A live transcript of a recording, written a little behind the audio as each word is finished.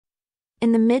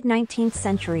In the mid-19th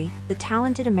century, the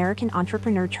talented American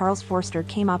entrepreneur Charles Forster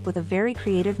came up with a very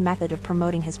creative method of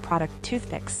promoting his product,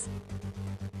 toothpicks.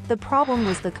 The problem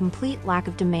was the complete lack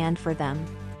of demand for them.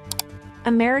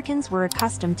 Americans were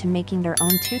accustomed to making their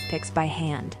own toothpicks by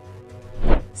hand.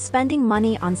 Spending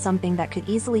money on something that could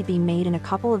easily be made in a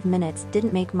couple of minutes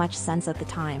didn't make much sense at the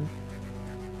time.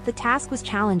 The task was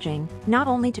challenging, not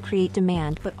only to create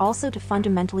demand but also to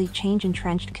fundamentally change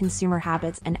entrenched consumer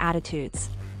habits and attitudes.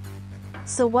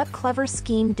 So what clever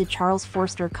scheme did Charles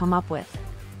Forster come up with?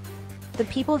 The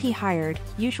people he hired,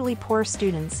 usually poor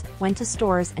students, went to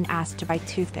stores and asked to buy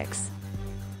toothpicks.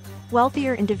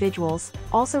 Wealthier individuals,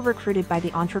 also recruited by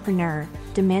the entrepreneur,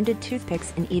 demanded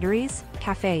toothpicks in eateries,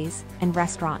 cafes, and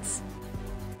restaurants.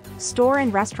 Store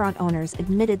and restaurant owners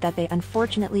admitted that they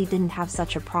unfortunately didn't have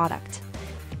such a product.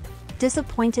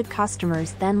 Disappointed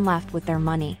customers then left with their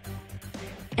money.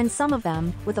 And some of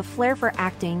them, with a flair for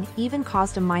acting, even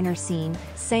caused a minor scene,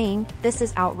 saying, "This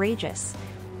is outrageous.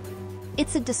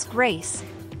 It's a disgrace.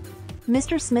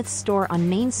 Mr. Smith's store on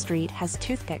Main Street has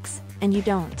toothpicks, and you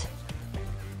don't."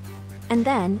 And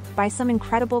then, by some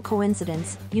incredible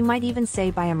coincidence, you might even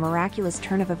say by a miraculous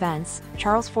turn of events,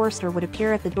 Charles Forster would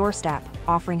appear at the doorstep,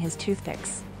 offering his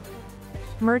toothpicks.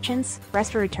 Merchants,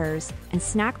 restaurateurs, and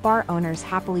snack bar owners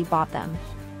happily bought them.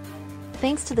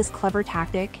 Thanks to this clever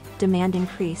tactic, demand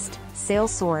increased,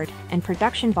 sales soared, and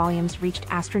production volumes reached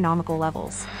astronomical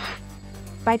levels.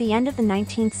 By the end of the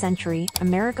 19th century,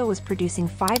 America was producing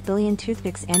 5 billion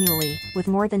toothpicks annually, with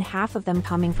more than half of them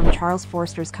coming from Charles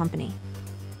Forster's company.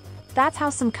 That's how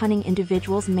some cunning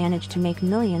individuals managed to make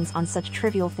millions on such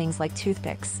trivial things like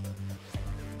toothpicks.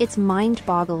 It's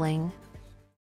mind-boggling.